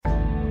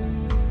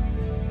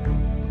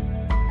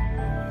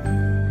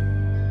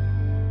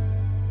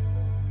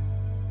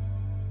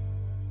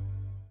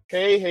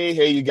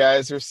Hey, you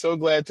guys. We're so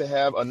glad to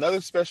have another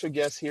special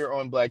guest here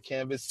on Black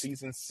Canvas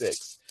Season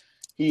 6.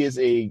 He is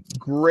a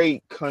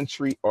great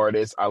country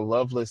artist. I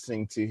love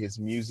listening to his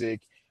music,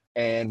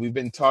 and we've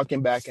been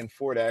talking back and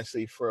forth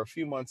actually for a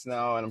few months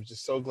now, and I'm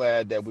just so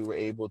glad that we were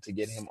able to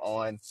get him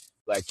on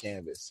Black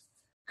Canvas.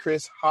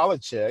 Chris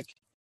Holacek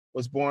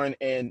was born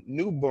in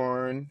New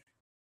Bern,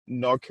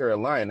 North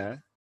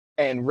Carolina,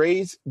 and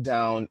raised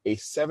down a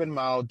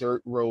 7-mile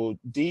dirt road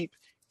deep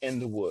in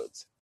the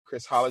woods.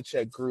 Chris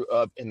Holacek grew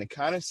up in the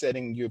kind of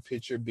setting you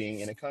picture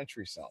being in a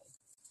country song.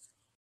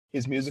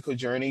 His musical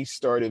journey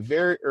started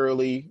very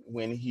early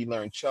when he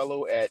learned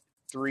cello at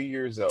 3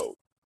 years old.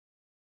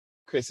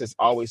 Chris has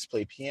always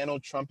played piano,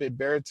 trumpet,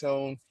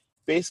 baritone,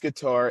 bass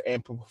guitar,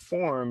 and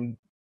performed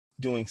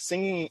doing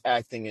singing and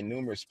acting in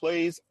numerous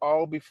plays,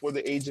 all before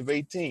the age of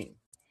 18.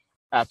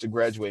 After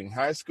graduating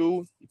high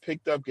school, he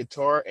picked up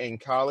guitar in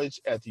college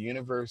at the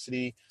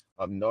University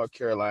of North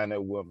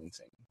Carolina,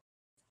 Wilmington.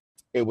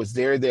 It was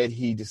there that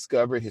he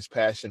discovered his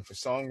passion for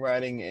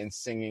songwriting and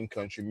singing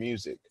country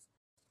music.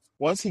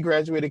 Once he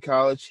graduated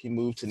college, he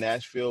moved to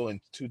Nashville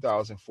in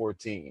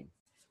 2014.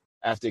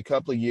 After a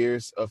couple of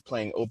years of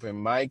playing open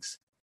mics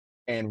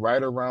and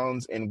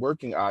write-arounds and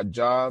working odd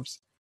jobs,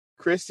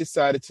 Chris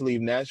decided to leave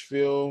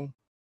Nashville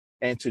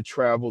and to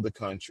travel the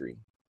country.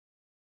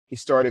 He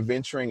started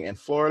venturing in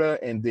Florida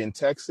and then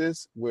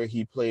Texas, where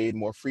he played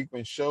more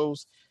frequent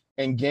shows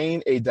and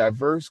gained a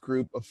diverse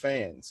group of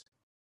fans.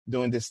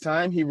 During this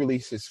time, he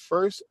released his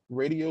first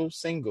radio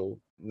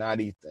single,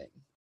 Naughty Thing,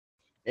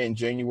 in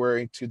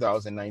January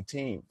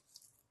 2019.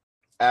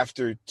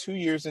 After 2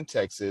 years in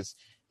Texas,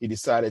 he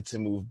decided to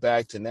move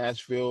back to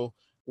Nashville,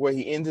 where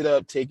he ended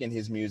up taking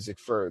his music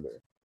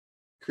further.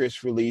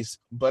 Chris released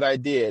But I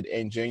Did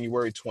in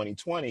January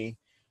 2020,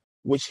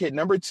 which hit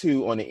number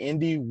 2 on the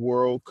Indie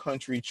World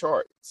Country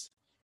charts.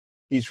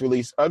 He's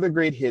released other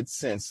great hits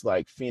since,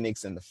 like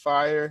Phoenix and the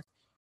Fire,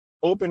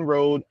 Open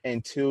Road,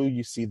 and Till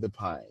You See the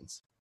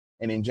Pines.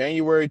 And in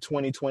January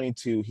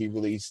 2022, he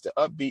released the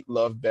upbeat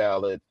love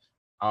ballad,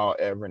 I'll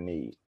Ever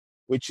Need,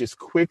 which is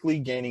quickly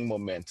gaining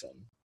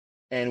momentum.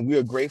 And we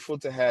are grateful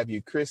to have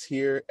you, Chris,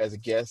 here as a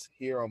guest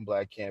here on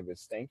Black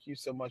Canvas. Thank you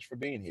so much for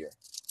being here.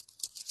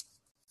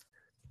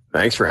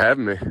 Thanks for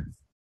having me.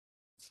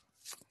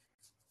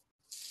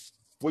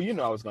 Well, you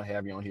know I was going to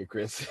have you on here,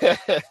 Chris. I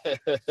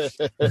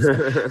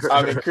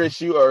mean,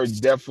 Chris, you are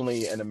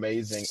definitely an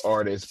amazing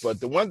artist. But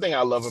the one thing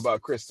I love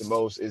about Chris the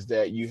most is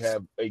that you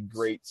have a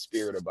great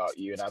spirit about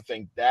you. And I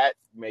think that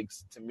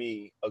makes, to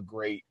me, a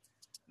great,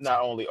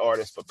 not only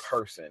artist, but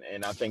person.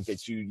 And I think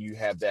that you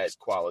have that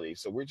quality.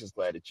 So we're just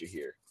glad that you're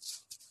here.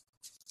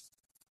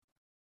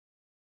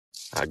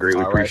 I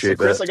greatly All right. appreciate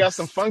So, Chris, that. I got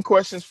some fun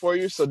questions for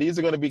you. So these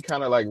are going to be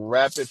kind of like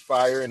rapid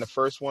fire in the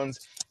first ones.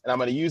 And I'm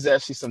going to use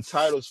actually some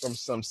titles from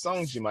some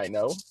songs you might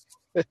know.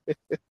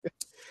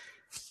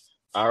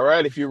 All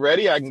right. If you're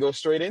ready, I can go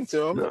straight into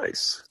them.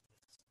 Nice.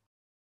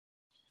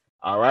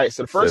 All right.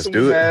 So the first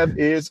one we have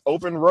is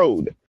Open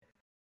Road.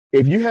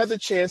 If you had the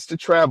chance to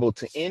travel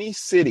to any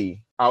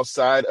city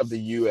outside of the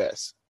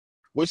U.S.,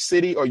 which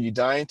city are you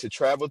dying to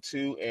travel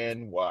to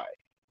and why?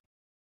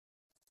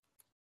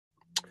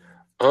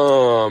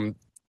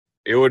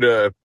 It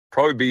would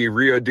probably be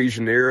Rio de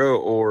Janeiro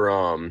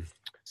or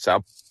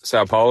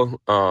Sao Paulo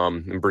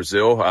in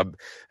Brazil.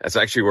 That's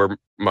actually where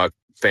my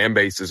fan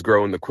base is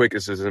growing the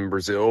quickest, is in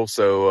Brazil.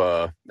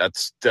 So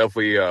that's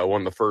definitely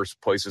one of the first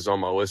places on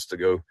my list to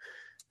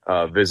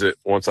go visit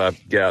once I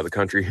get out of the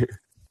country.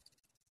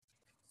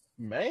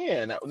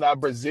 Man, now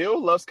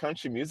Brazil loves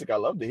country music. I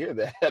love to hear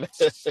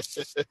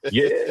that.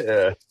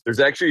 Yeah,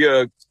 there's actually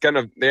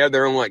they have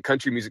their own like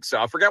country music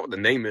style. I forgot what the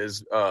name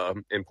is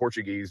in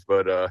Portuguese,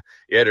 but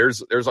yeah,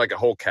 there's like a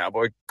whole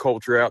cowboy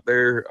culture out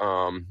there.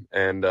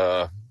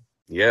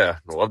 Yeah,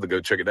 I'd love to go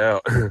check it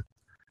out.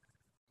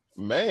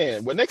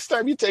 Man, well, next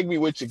time you take me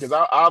with you, because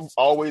I've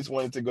always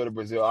wanted to go to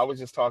Brazil. I was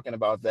just talking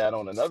about that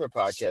on another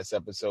podcast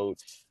episode,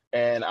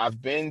 and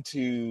I've been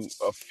to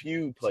a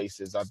few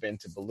places. I've been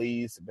to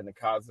Belize, I've been to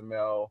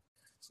Cozumel,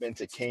 been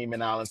to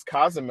Cayman Islands.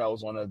 Cozumel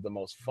is one of the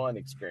most fun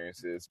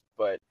experiences,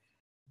 but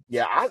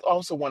yeah, I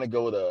also want to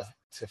go to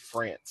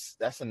France.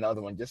 That's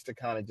another one, just to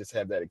kind of just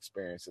have that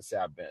experience to say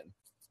I've been.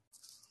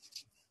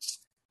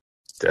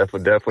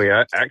 Definitely.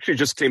 I actually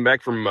just came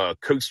back from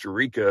Costa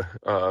Rica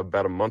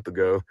about a month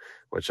ago,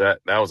 which that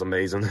was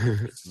amazing.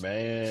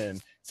 Man,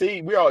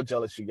 see, we're all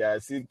jealous, you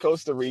guys. See,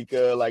 Costa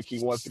Rica, like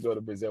he wants to go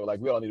to Brazil. Like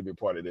we all need to be a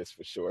part of this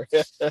for sure.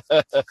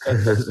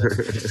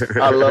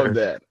 I love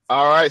that.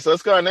 All right, so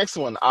let's go to the next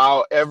one.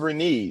 I'll Ever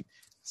Need.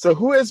 So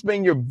who has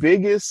been your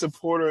biggest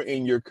supporter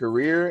in your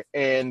career,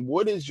 and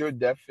what is your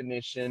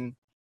definition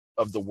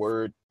of the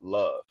word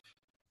love?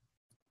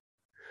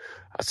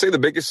 I'd say the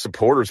biggest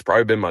supporter has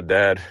probably been my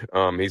dad.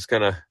 He's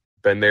kind of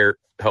been there,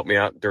 helped me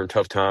out during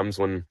tough times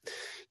when,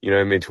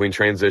 in between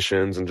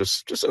transitions and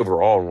just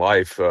overall in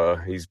life.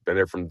 He's been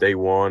there from day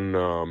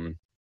one.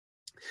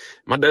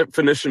 My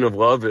definition of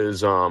love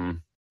is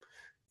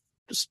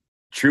just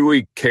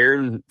truly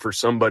caring for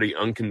somebody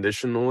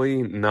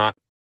unconditionally, not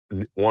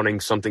wanting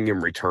something in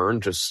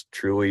return, just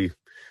truly,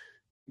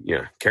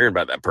 caring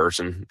about that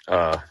person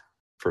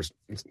for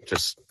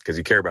just because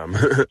you care about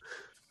them.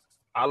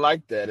 I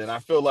like that. And I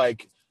feel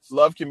like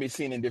love can be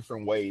seen in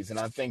different ways. And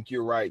I think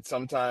you're right.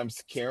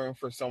 Sometimes caring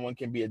for someone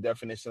can be a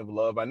definition of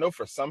love. I know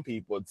for some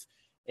people it's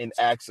in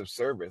acts of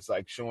service,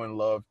 like showing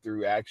love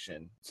through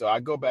action. So I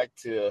go back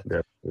to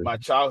Definitely. my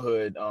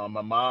childhood.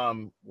 My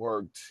mom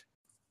worked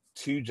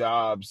two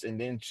jobs, and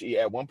then she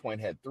at one point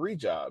had three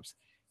jobs.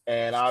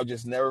 And I'll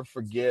just never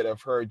forget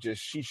of her.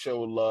 Just she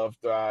showed love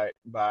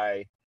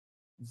by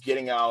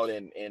getting out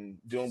and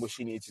doing what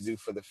she needed to do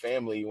for the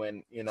family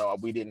when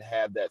we didn't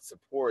have that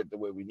support the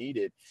way we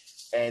needed.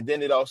 And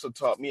then it also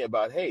taught me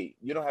about, hey,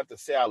 you don't have to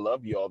say I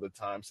love you all the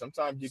time.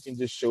 Sometimes you can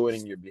just show it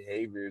in your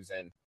behaviors,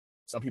 and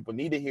some people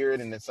need to hear it,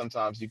 and then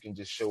sometimes you can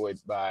just show it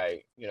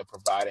by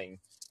providing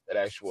that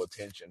actual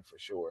attention, for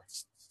sure.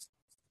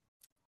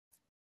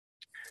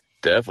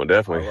 All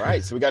Definitely.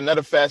 right, so we got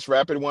another fast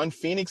rapid one.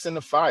 Phoenix in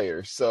the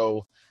fire.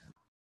 So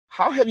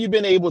how have you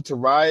been able to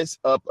rise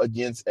up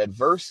against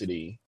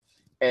adversity,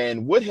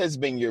 and what has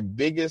been your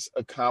biggest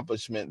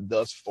accomplishment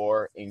thus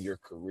far in your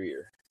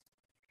career?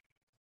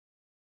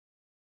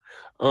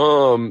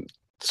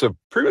 So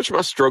pretty much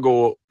my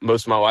struggle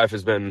most of my life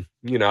has been,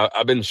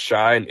 I've been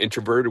shy and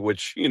introverted,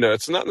 which,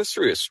 it's not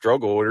necessarily a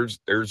struggle.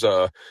 There's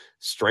a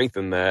strength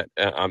in that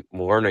I'm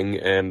learning.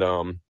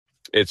 And,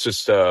 it's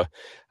just,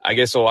 I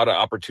guess a lot of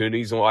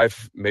opportunities in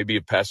life maybe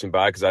passing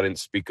by because I didn't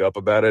speak up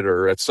about it,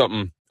 or it's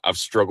something I've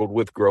struggled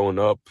with growing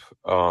up.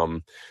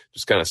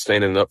 Just kind of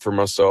standing up for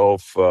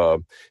myself.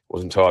 It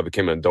wasn't until I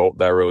became an adult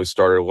that I really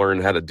started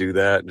learning how to do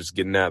that, just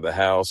getting out of the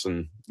house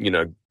and,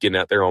 getting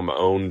out there on my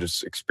own,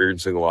 just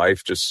experiencing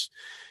life, just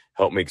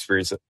helped me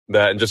experience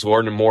that and just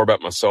learning more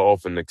about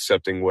myself and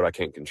accepting what I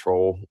can't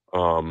control,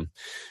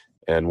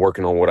 and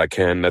working on what I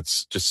can.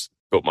 That's just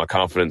built my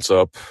confidence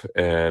up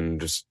and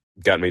just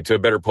got me to a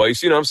better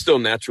place. I'm still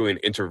naturally an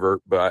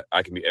introvert, but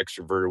I can be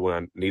extroverted when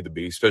I need to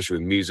be, especially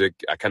with music.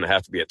 I kind of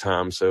have to be at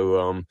times. So,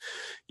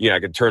 I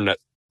can turn that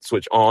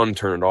switch on,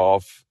 turn it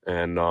off.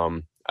 And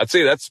I'd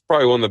say that's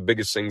probably one of the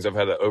biggest things I've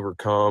had to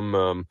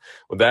overcome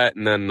with that.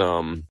 And then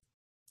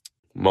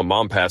my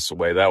mom passed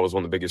away. That was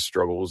one of the biggest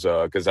struggles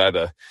because I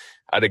had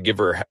to give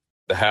her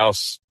the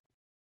house,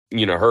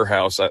 her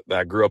house that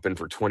I grew up in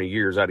for 20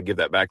 years. I had to give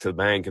that back to the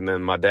bank. And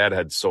then my dad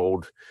had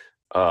sold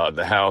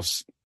the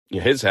house,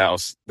 his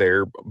house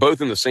there,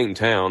 both in the same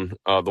town,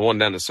 the one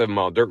down the 7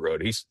 Mile Dirt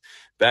Road.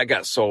 That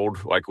got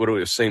sold like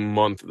literally the same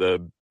month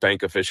the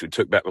bank officially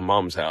took back my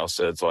mom's house.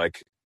 So it's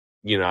like,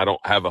 I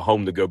don't have a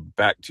home to go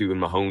back to in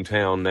my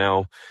hometown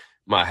now.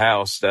 My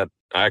house that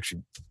I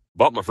actually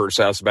bought my first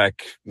house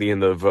back the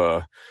end of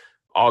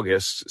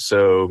August.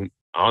 So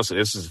honestly,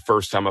 this is the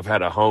first time I've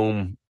had a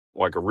home,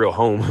 like a real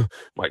home,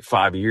 like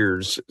 5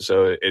 years.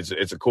 So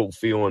it's a cool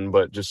feeling,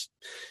 but just,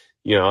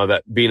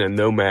 that being a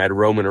nomad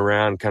roaming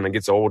around kind of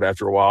gets old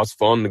after a while. It's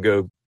fun to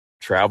go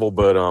travel,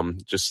 but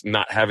just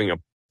not having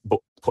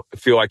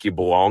feel like you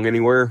belong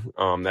anywhere.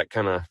 That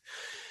kind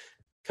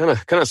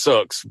of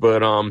sucks.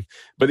 But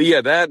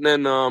yeah, that,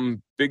 and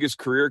then biggest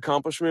career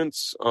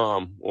accomplishments.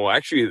 Well,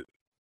 actually,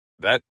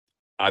 that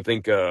I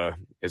think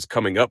is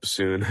coming up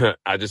soon.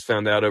 I just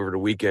found out over the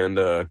weekend.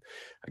 I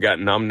got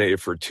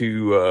nominated for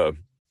two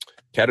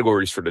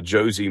categories for the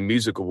Josie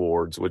Music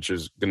Awards, which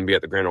is going to be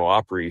at the Grand Ole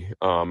Opry.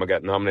 I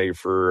got nominated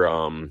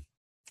for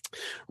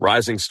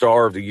Rising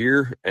Star of the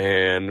Year,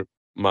 and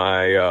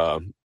my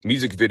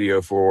music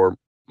video for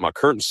my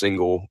current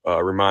single,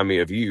 Remind Me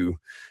of You,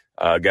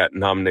 got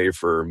nominated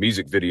for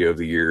Music Video of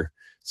the Year.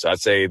 So I'd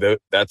say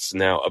that's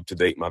now up to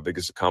date, my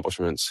biggest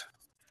accomplishments.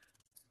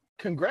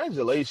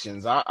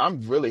 Congratulations.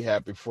 I'm really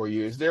happy for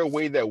you. Is there a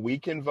way that we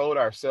can vote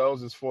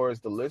ourselves as far as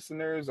the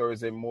listeners, or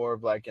is it more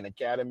of like an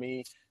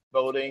academy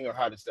voting, or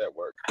how does that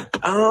work?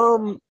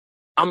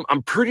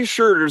 I'm pretty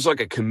sure there's like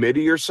a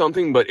committee or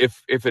something, but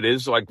if it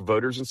is like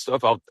voters and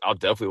stuff, I'll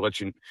definitely let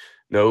you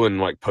know and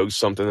like post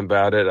something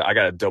about it. I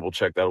got to double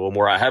check that a little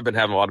more. I have been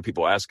having a lot of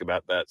people ask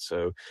about that,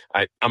 so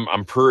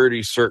I'm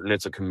pretty certain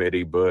it's a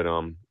committee. But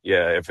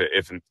yeah, if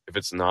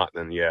it's not,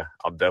 then yeah,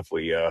 I'll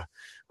definitely let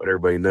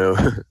everybody know.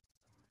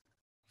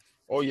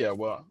 Oh yeah,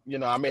 well,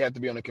 I may have to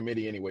be on the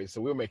committee anyway,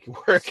 so we'll make it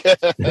work.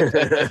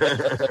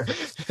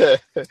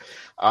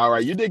 All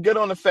right, you did good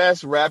on the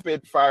fast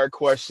rapid fire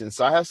questions.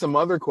 So I have some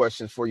other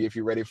questions for you if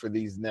you're ready for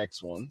these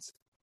next ones.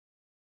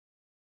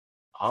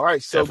 All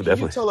right, so can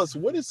you tell us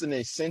what is an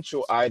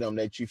essential item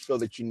that you feel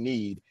that you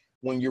need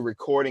when you're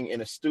recording in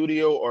a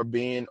studio or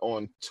being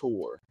on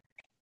tour?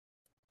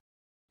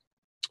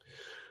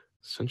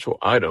 Essential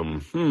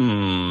item.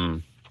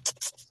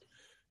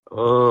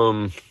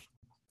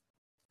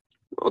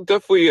 Well,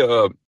 definitely,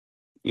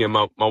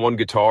 my one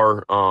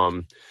guitar,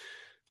 the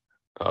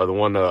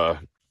one,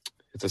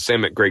 it's a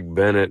Sam Greg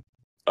Bennett.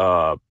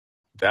 That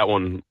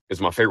one is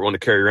my favorite one to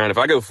carry around. If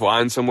I go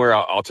flying somewhere,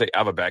 I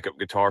have a backup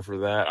guitar for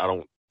that. I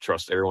don't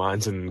trust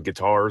airlines and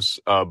guitars.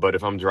 But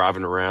if I'm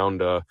driving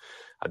around, I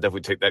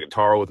definitely take that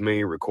guitar with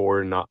me,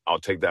 record, and I'll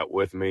take that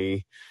with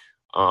me.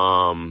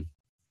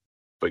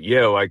 But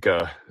yeah, like,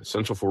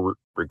 essential for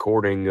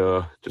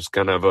recording, just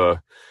kind of,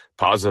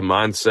 positive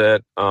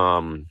mindset.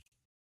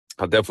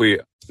 I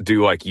definitely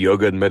do like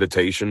yoga and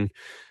meditation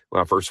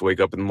when I first wake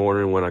up in the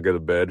morning. When I go to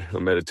bed, I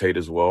meditate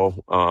as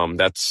well.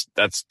 That's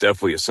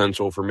definitely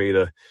essential for me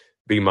to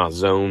be my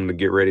zone to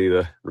get ready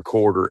to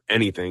record or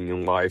anything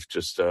in life.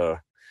 Just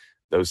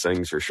those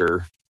things for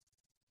sure.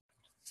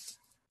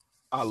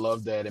 I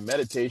love that. And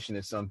meditation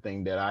is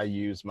something that I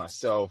use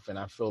myself. And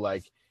I feel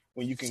like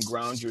when you can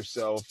ground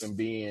yourself and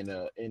be in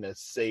a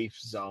safe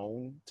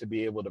zone to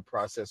be able to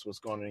process what's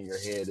going on in your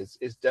head,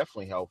 it's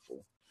definitely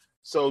helpful.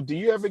 So do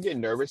you ever get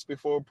nervous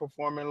before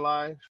performing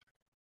live?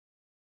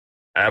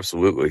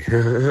 Absolutely.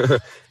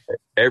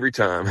 Every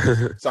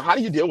time. So how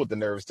do you deal with the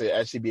nerves to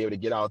actually be able to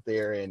get out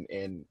there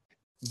and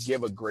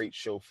give a great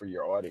show for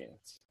your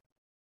audience?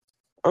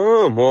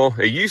 Well,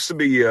 it used to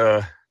be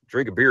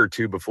drink a beer or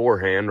two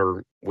beforehand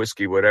or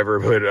whiskey, whatever,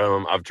 but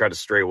I've tried to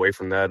stray away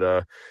from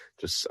that.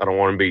 Just I don't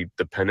want to be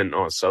dependent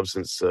on a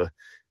substance to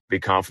be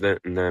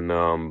confident. And then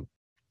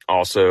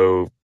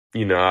also, I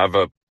have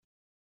a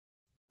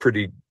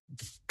pretty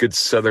good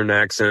Southern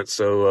accent,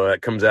 so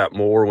it comes out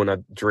more when I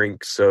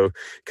drink. So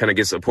kind of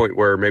gets to the point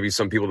where maybe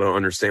some people don't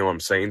understand what I'm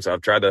saying. So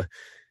I've tried to,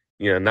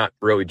 not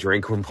really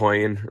drink when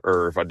playing,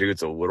 or if I do,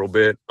 it's a little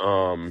bit.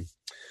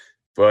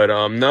 But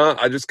no,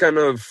 I just kind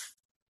of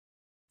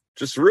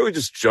just really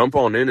just jump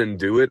on in and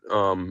do it.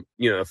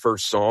 The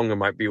first song, I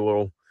might be a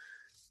little,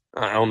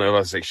 I don't know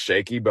if I say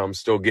shaky, but I'm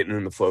still getting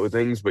in the flow of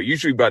things. But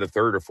usually by the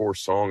third or fourth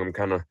song, I'm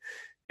kind of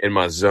in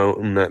my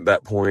zone at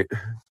that point.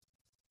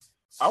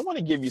 I want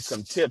to give you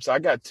some tips. I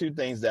got two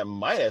things that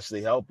might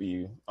actually help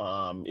you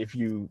if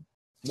you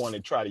want to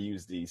try to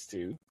use these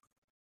two.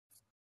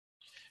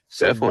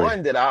 So Definitely.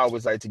 one that I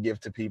always like to give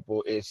to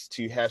people is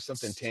to have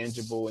something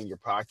tangible in your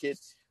pocket.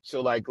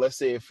 So like, let's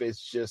say if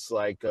it's just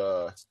like,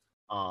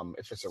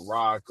 if it's a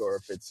rock or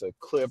if it's a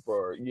clip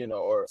or,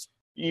 or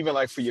even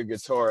like for your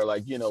guitar,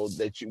 like,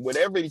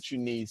 whatever that you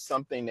need,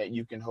 something that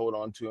you can hold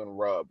on to and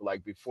rub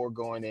like before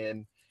going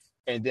in.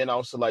 And then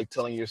also like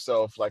telling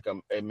yourself like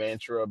a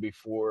mantra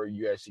before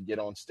you actually get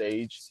on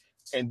stage,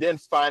 and then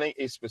finding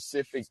a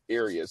specific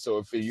area. So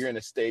if you're in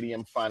a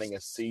stadium, finding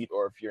a seat,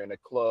 or if you're in a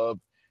club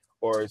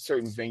or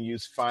certain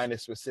venues, find a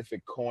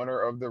specific corner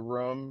of the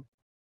room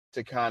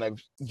to kind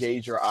of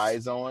gauge your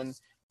eyes on.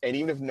 And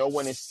even if no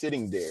one is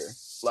sitting there,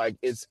 like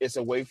it's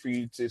a way for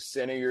you to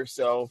center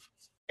yourself.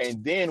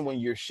 And then when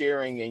you're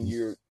sharing and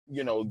you're,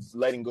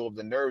 letting go of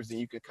the nerves, then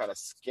you can kind of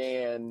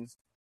scan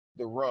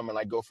the room and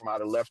like go from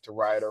either left to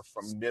right or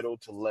from middle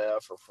to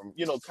left or from,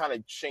 kind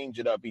of change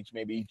it up each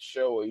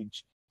show,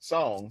 each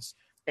song.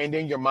 And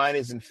then your mind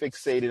isn't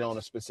fixated on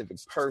a specific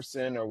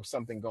person or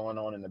something going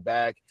on in the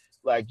back.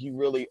 Like you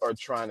really are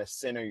trying to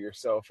center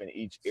yourself in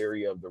each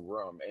area of the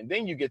room. And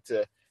then you get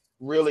to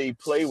really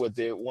play with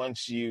it.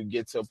 Once you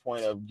get to a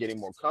point of getting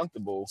more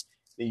comfortable,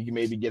 then you can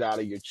maybe get out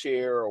of your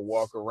chair or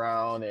walk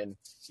around and,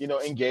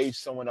 engage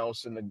someone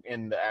else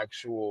in the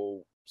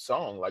actual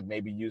song. Like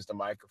maybe use the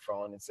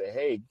microphone and say,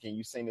 hey, can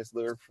you sing this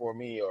lyric for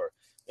me? Or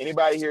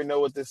anybody here know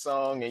what this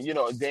song? And,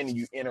 then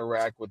you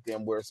interact with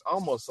them where it's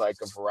almost like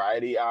a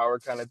variety hour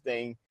kind of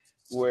thing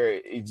where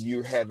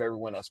you have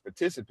everyone else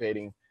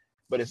participating,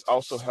 but it's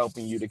also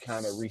helping you to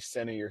kind of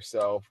recenter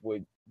yourself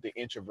with the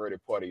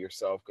introverted part of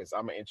yourself, because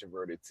I'm an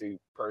introverted too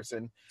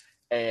person.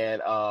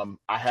 And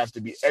I have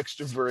to be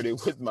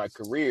extroverted with my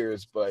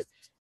careers, but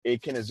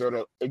it can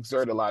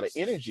exert a lot of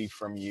energy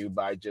from you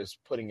by just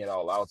putting it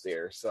all out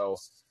there. So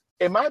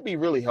it might be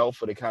really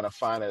helpful to kind of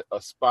find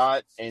a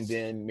spot and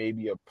then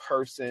maybe a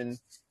person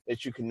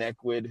that you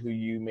connect with who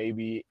you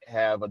maybe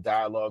have a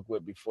dialogue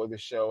with before the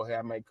show. Hey,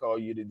 I might call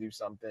you to do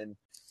something.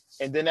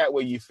 And then that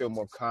way you feel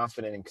more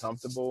confident and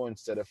comfortable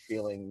instead of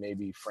feeling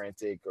maybe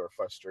frantic or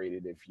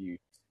frustrated if you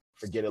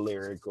forget a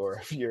lyric or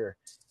if you're,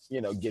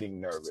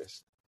 getting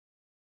nervous.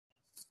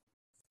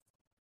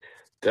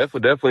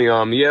 Definitely.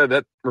 Yeah,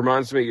 that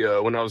reminds me,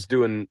 when I was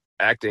doing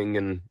acting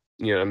and,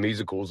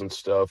 musicals and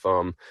stuff,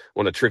 one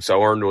of the tricks I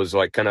learned was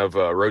like kind of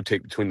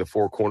rotate between the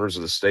four corners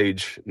of the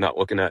stage, not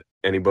looking at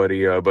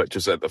anybody, but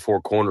just at the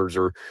four corners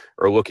or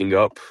looking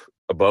up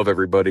above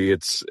everybody.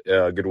 It's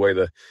a good way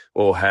to,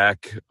 little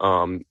hack,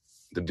 to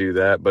do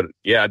that. But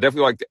yeah, I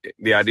definitely like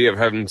the idea of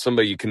having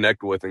somebody you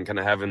connect with and kind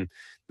of having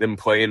them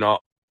playing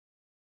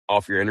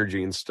off your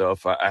energy and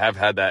stuff. I have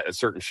had that at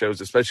certain shows,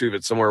 especially if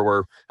it's somewhere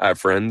where I have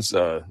friends.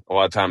 A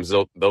lot of times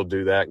they'll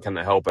do that and kind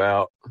of help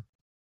out.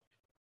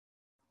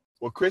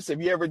 Well, Chris, if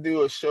you ever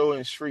do a show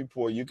in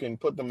Shreveport, you can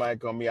put the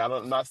mic on me.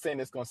 I'm not saying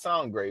it's going to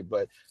sound great,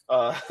 but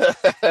but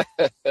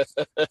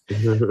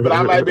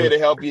I might be able to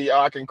help you.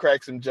 I can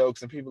crack some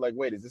jokes, and people are like,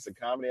 wait, is this a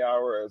comedy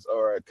hour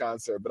or a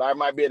concert? But I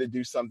might be able to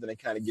do something to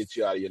kind of get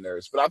you out of your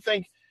nerves. But I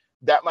think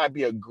that might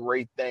be a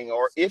great thing.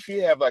 Or if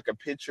you have like a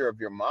picture of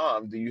your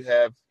mom, do you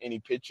have any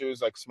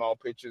pictures, like small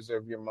pictures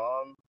of your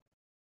mom?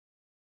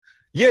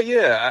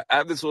 Yeah. I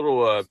have this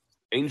little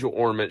angel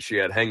ornament she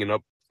had hanging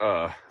up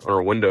on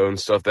her window and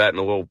stuff, that and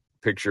a little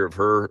picture of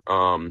her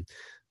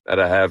that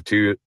I have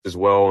too as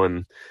well.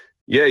 And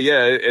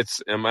yeah,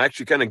 I'm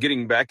actually kind of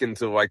getting back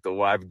into like the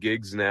live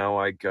gigs now.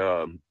 Like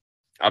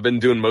I've been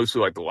doing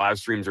mostly like the live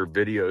streams or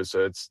videos,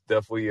 so it's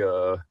definitely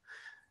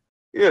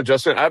yeah,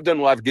 Justin. I've done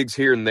live gigs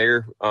here and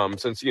there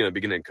since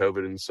beginning of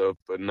COVID and stuff,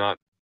 but not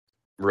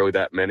really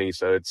that many.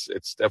 So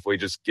it's definitely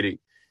just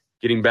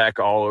getting back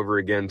all over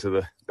again to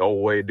the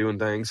old way of doing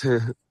things.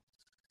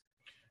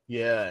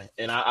 Yeah,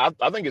 and I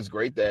think it's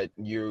great that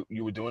you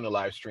were doing the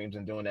live streams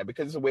and doing that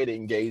because it's a way to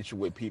engage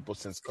with people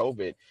since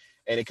COVID,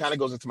 and it kind of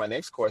goes into my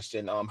next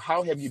question.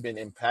 How have you been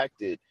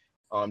impacted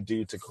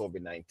due to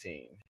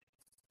COVID-19?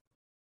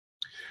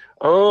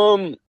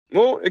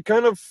 Well, it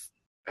kind of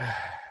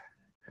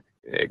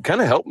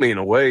helped me in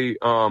a way.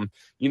 I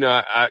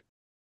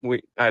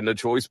had no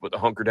choice but to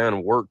hunker down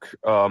and work.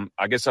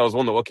 I guess I was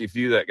one of the lucky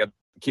few that got to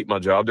keep my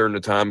job during the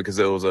time because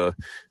it was an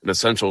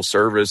essential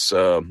service,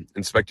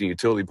 inspecting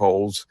utility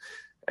poles,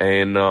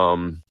 and I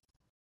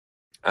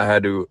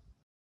had to.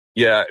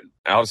 Yeah,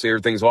 obviously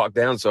everything's locked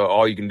down, so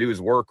all you can do is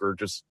work or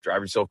just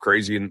drive yourself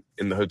crazy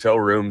in the hotel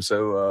room.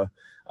 So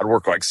I'd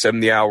work like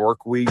 70-hour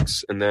work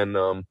weeks, and then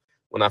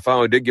when I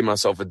finally did give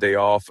myself a day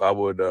off, I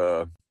would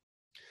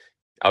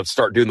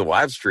start doing the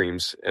live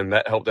streams, and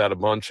that helped out a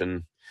bunch.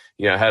 And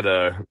I had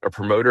a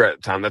promoter at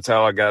the time. That's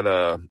how I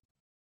got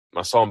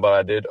my song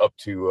I did up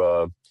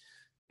to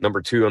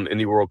number 2 on the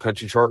Indie World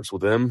Country Charts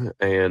with them.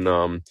 And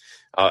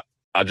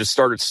I just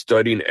started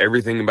studying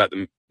everything about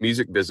the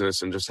music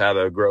business and just how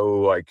to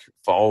grow like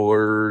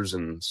followers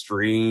and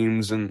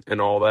streams and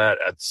all that.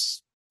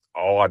 That's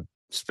all I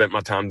spent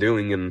my time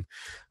doing. And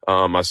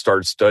I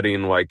started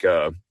studying like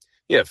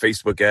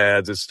Facebook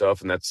ads and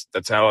stuff, and that's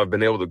how I've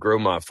been able to grow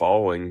my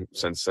following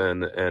since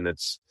then, and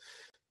it's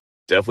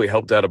definitely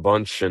helped out a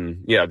bunch.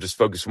 And I've just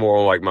focused more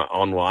on like my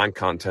online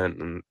content,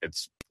 and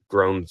it's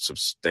grown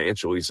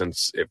substantially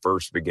since it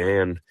first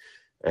began.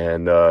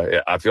 And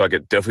I feel like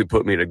it definitely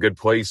put me in a good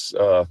place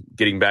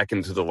getting back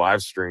into the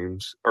live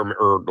streams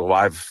or the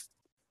live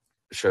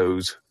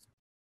shows.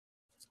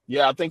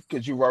 Yeah, I think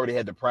because you've already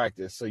had the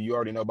practice, so you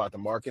already know about the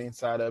marketing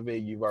side of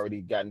it. You've already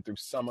gotten through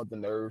some of the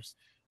nerves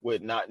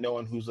with not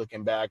knowing who's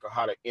looking back or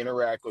how to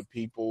interact with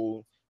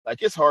people.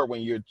 Like it's hard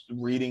when you're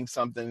reading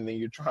something and then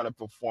you're trying to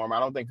perform. I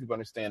don't think people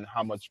understand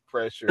how much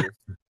pressure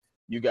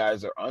you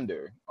guys are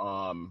under.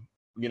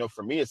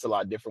 For me, it's a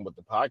lot different with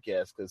the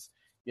podcast because,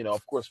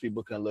 of course,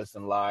 people can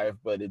listen live,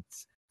 but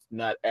it's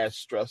not as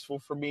stressful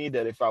for me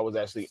that if I was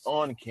actually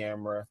on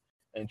camera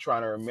and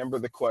trying to remember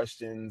the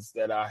questions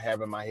that I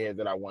have in my head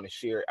that I want to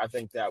share. I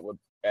think that would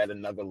add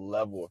another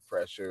level of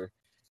pressure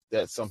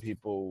that some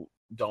people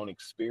don't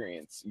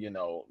experience,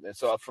 And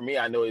so for me,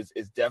 I know it's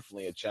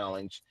definitely a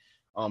challenge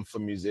for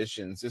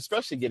musicians,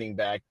 especially getting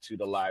back to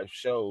the live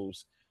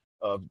shows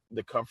of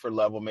the comfort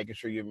level, making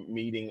sure you're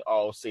meeting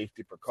all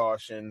safety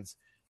precautions.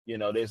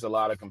 There's a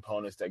lot of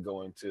components that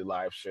go into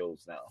live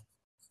shows now.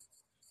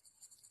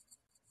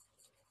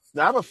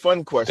 Now, I have a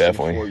fun question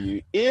Definitely. for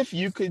you. If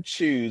you could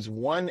choose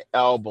one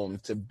album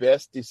to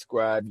best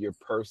describe your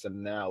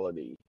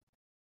personality,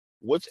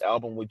 which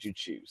album would you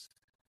choose?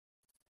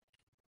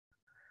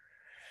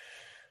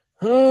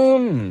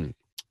 I,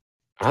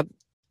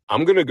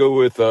 I'm gonna go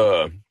with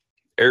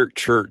Eric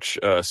Church,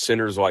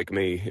 Sinners Like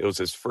Me. It was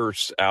his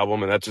first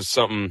album, and that's just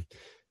something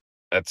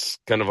that's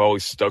kind of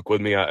always stuck with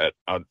me. I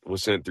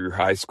listened through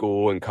high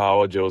school and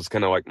college. It was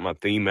kind of like my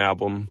theme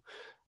album.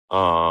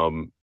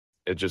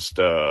 It just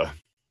I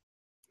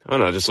don't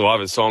know, just a lot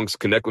of his songs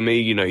connect with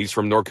me. He's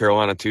from North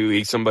Carolina too.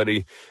 He's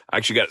somebody I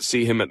actually got to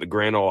see him at the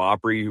Grand Ole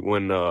Opry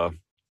when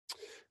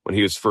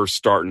he was first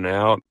starting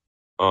out.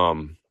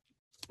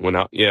 When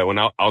I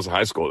was in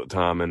high school at the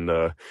time, and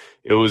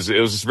it was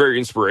just very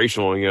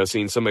inspirational.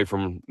 Seeing somebody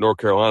from North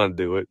Carolina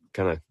do it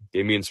kind of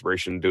gave me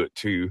inspiration to do it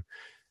too.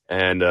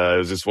 And it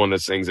was just one of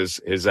those things.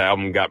 His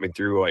album got me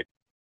through like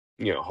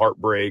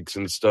heartbreaks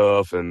and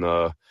stuff, and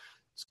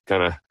it's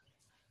kind of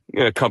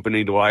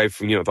accompanied life,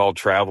 with all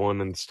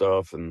traveling and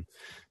stuff. And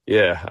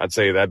I'd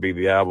say that'd be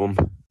the album.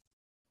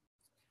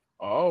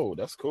 Oh,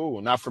 that's cool.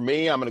 Now, for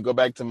me, I'm going to go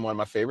back to one of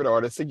my favorite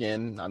artists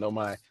again. I know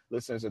my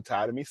listeners are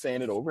tired of me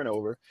saying it over and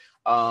over,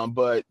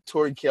 but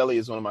Tori Kelly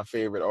is one of my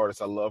favorite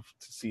artists. I love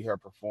to see her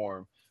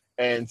perform.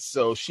 And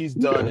so she's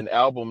done an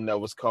album that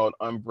was called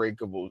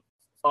Unbreakable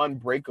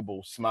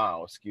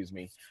Smile, excuse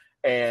me.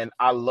 And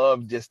I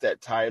love just that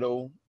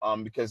title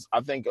because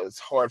I think it's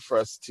hard for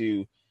us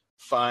to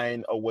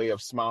find a way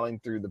of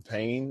smiling through the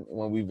pain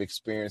when we've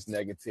experienced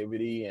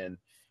negativity. And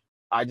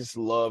I just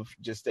love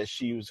just that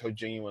she was her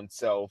genuine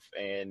self.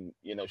 And,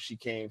 she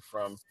came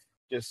from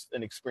just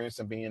an experience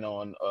of being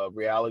on a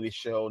reality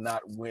show,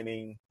 not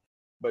winning,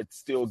 but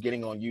still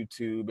getting on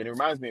YouTube. And it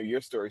reminds me of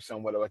your story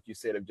somewhat, like you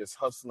said, of just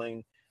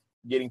hustling,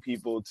 getting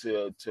people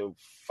to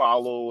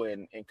follow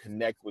and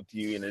connect with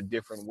you in a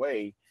different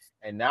way.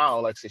 And now,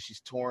 like I said,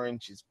 she's touring.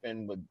 She's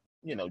been with,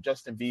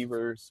 Justin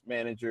Bieber's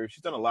manager.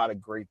 She's done a lot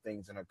of great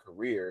things in her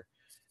career.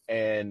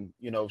 And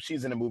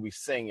she's in the movie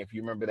Sing. If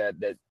you remember I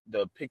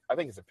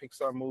think it's a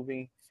Pixar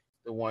movie,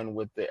 the one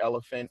with the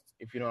elephant.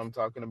 If you know what I'm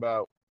talking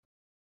about.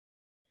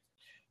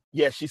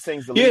 Yeah, she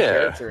sings the lead Yeah.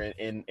 character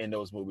in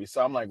those movies.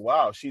 So I'm like,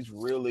 wow, she's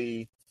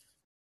really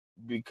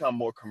become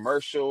more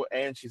commercial,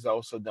 and she's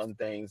also done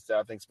things that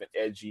I think's been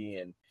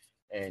edgy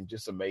and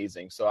just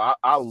amazing. So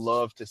I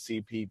love to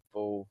see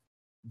people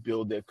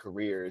build their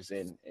careers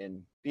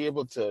and be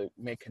able to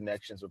make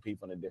connections with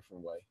people in a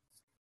different way.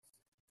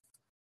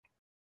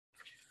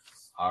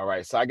 All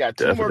right, so I got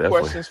two more Definitely.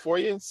 questions for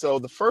you. So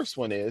the first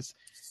one is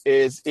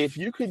if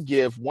you could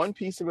give one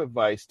piece of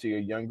advice to your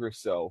younger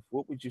self,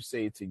 what would you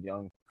say to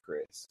young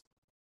Chris?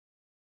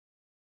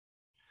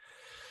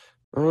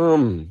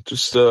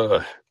 Just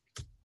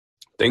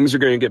things are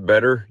going to get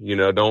better.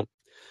 Don't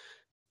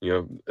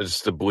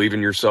just to believe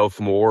in yourself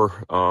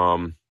more.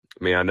 I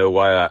mean, I know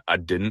why I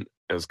didn't.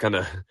 It was kind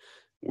of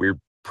weird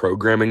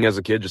programming as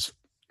a kid, just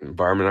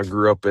environment I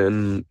grew up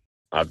in.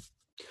 It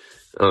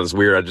was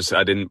weird.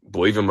 I didn't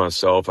believe in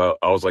myself. I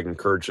was like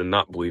encouraged to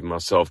not believe in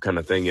myself kind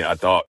of thing. Yeah, I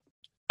thought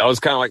that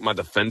was kind of like my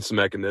defense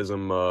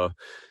mechanism,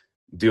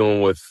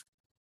 dealing with,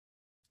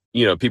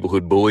 people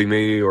who'd bully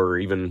me, or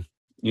even,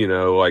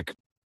 like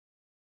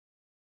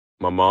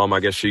my mom. I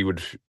guess she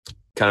would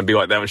kind of be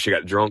like that when she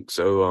got drunk.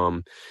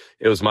 So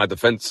it was my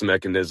defense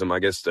mechanism, I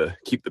guess, to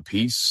keep the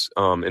peace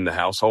in the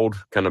household,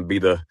 kind of be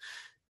the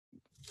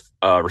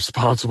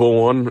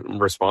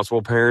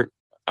responsible parent,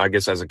 I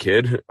guess, as a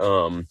kid.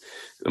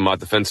 My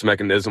defense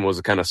mechanism was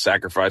to kind of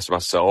sacrifice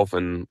myself,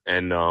 and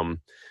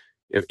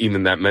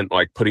even that meant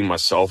like putting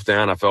myself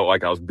down. I felt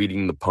like I was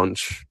beating the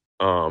punch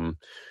from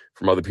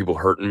other people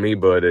hurting me,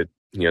 but it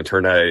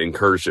turned out it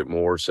encouraged it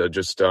more. So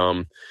just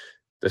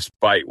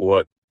despite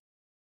what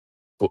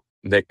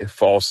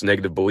false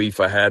negative belief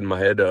I had in my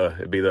head,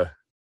 it'd be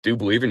do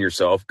believe in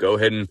yourself. Go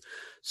ahead and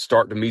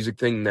start the music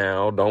thing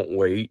now. Don't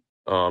wait.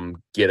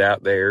 Get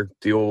out there,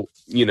 deal,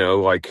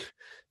 like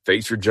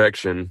face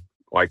rejection.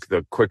 Like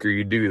the quicker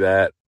you do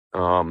that,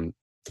 the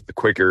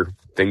quicker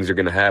things are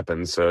going to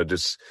happen. So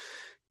just,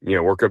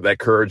 work up that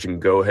courage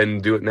and go ahead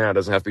and do it now. It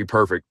doesn't have to be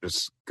perfect.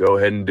 Just go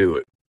ahead and do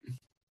it.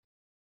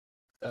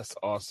 That's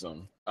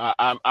awesome.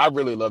 I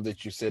really love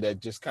that you said that,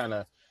 just kind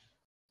of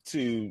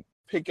to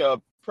pick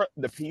up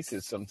the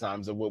pieces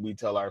sometimes of what we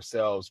tell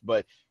ourselves.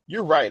 But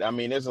you're right. I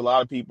mean, there's a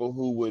lot of people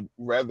who would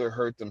rather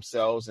hurt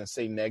themselves and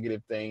say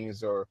negative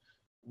things or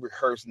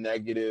rehearse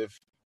negative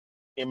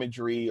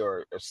imagery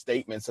or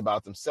statements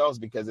about themselves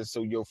because it's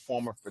your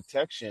form of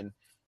protection.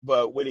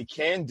 But what it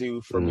can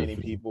do for many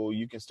Mm-hmm. people,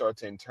 you can start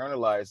to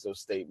internalize those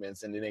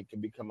statements, and then it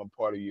can become a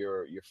part of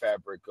your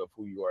fabric of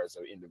who you are as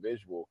an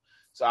individual.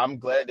 So I'm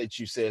glad that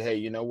you said, hey,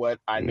 you know what?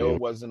 I know Yeah,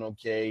 it wasn't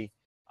okay.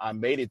 I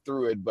made it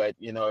through it, but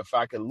if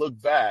I could look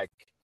back,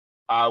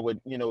 I would,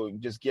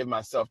 just give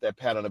myself that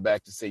pat on the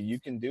back to say you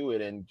can do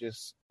it, and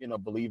just,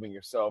 believe in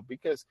yourself,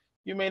 because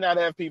you may not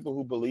have people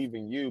who believe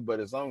in you, but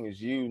as long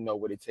as you know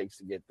what it takes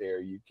to get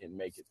there, you can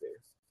make it there.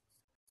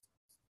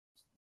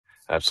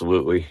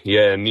 absolutely.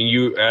 Yeah. And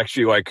you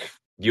actually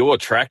you'll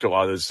attract a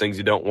lot of those things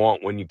you don't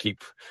want when you keep,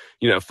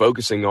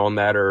 focusing on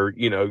that, or,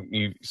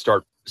 you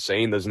start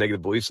saying those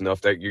negative beliefs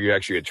enough that you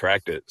actually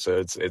attract it. So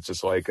it's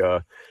just like,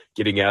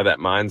 getting out of that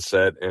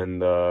mindset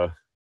and,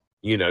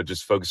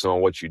 just focusing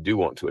on what you do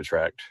want to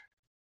attract.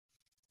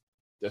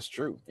 That's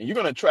true. And you're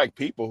going to attract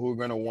people who are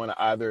going to want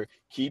to either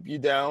keep you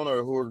down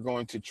or who are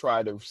going to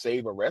try to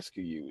save or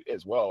rescue you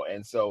as well.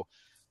 And so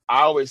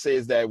I always say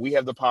is that we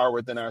have the power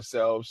within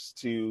ourselves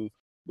to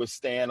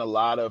withstand a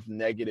lot of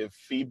negative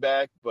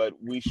feedback, but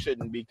we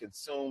shouldn't be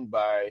consumed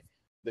by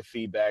the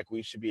feedback.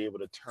 We should be able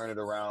to turn it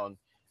around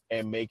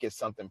and make it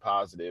something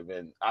positive.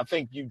 And I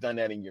think you've done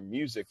that in your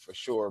music for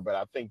sure, but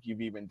I think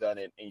you've even done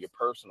it in your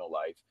personal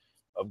life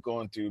of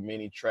going through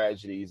many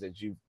tragedies that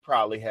you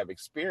probably have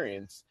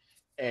experienced.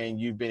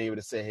 And you've been able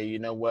to say, hey, you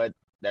know what?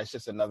 That's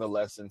just another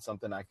lesson,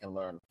 something I can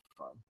learn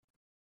from.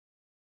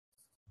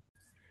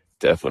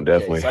 Okay,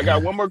 Definitely. so I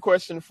got one more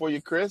question for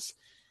you, Chris.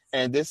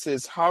 And this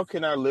is, how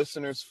can our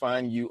listeners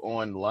find you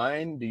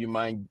online? Do you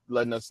mind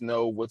letting us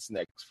know what's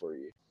next for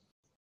you?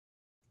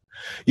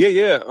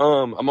 Yeah.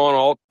 I'm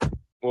on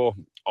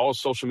all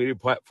social media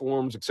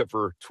platforms except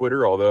for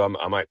Twitter, although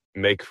I might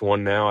make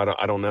one now.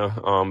 I don't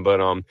know.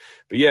 But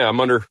yeah, I'm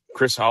under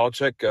Chris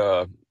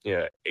Hollachek.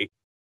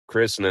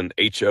 Chris, and then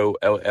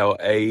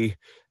Holla,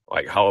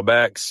 like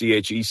Hollaback,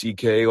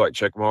 Check, like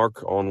check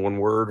mark on one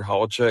word,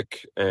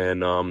 Hollachek.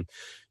 And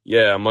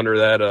yeah, I'm under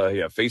that.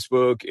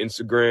 Facebook,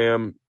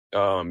 Instagram,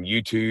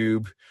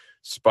 YouTube,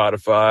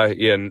 Spotify.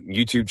 Yeah, and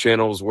YouTube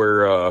channels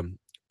where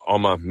all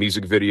my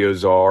music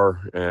videos are.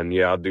 And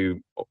yeah, I'll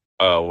do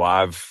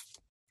live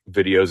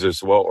videos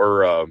as well,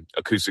 or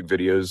acoustic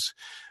videos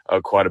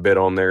quite a bit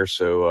on there.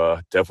 So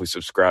definitely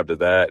subscribe to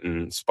that.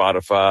 And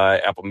Spotify,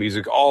 Apple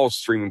Music, all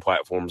streaming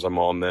platforms, I'm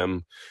on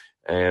them.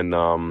 And I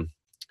don't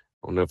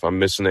know if I'm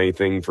missing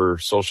anything for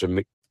social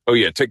media. Oh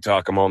yeah,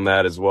 TikTok, I'm on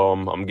that as well.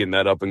 I'm getting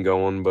that up and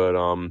going. But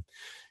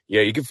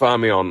yeah, you can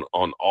find me on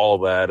all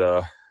that.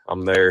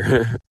 I'm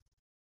there.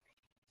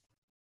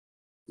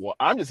 Well,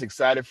 I'm just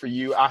excited for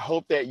you. I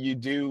hope that you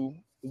do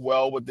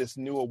well with this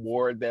new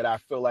award that I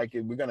feel like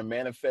we're going to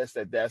manifest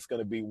that that's going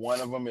to be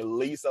one of them, at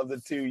least of the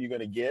two you're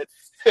going to get.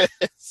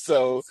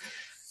 So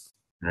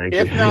Thank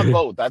if not you.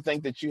 both, I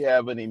think that you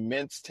have an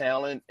immense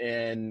talent,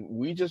 and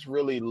we just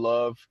really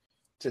love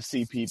to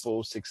see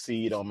people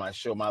succeed on my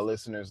show. My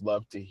listeners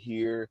love to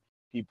hear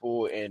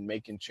people and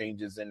making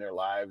changes in their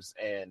lives.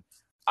 And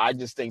I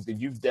just think that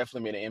you've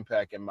definitely made an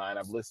impact in mine.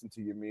 I've listened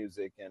to your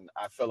music and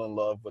I fell in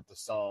love with the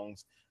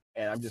songs.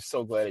 And I'm just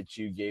so glad that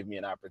you gave me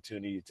an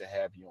opportunity to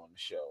have you on the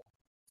show.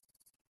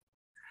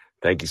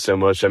 Thank you so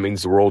much. That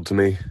means the world to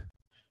me.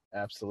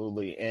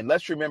 Absolutely. And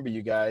let's remember,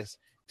 you guys,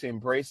 to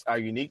embrace our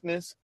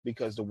uniqueness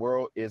because the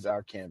world is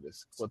our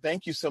canvas. Well,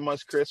 thank you so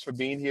much, Chris, for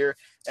being here.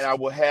 And I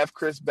will have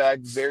Chris back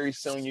very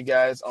soon, you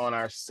guys, on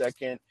our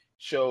second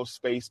show,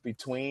 Space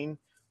Between,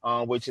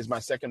 which is my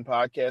second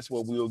podcast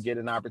where we will get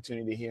an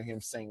opportunity to hear him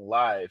sing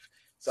live.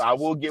 So I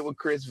will get with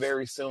Chris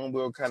very soon.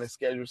 We'll kind of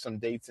schedule some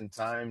dates and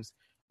times,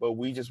 but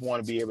we just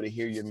want to be able to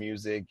hear your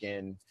music.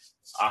 And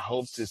I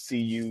hope to see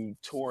you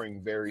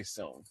touring very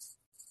soon.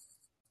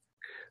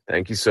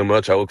 Thank you so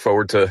much. I look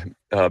forward to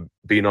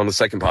being on the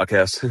second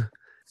podcast.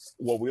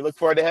 Well, we look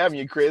forward to having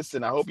you, Chris,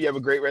 and I hope you have a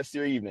great rest of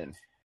your evening.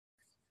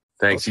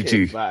 Thanks, Okay,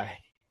 you too. bye.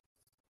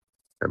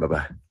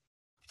 Bye-bye.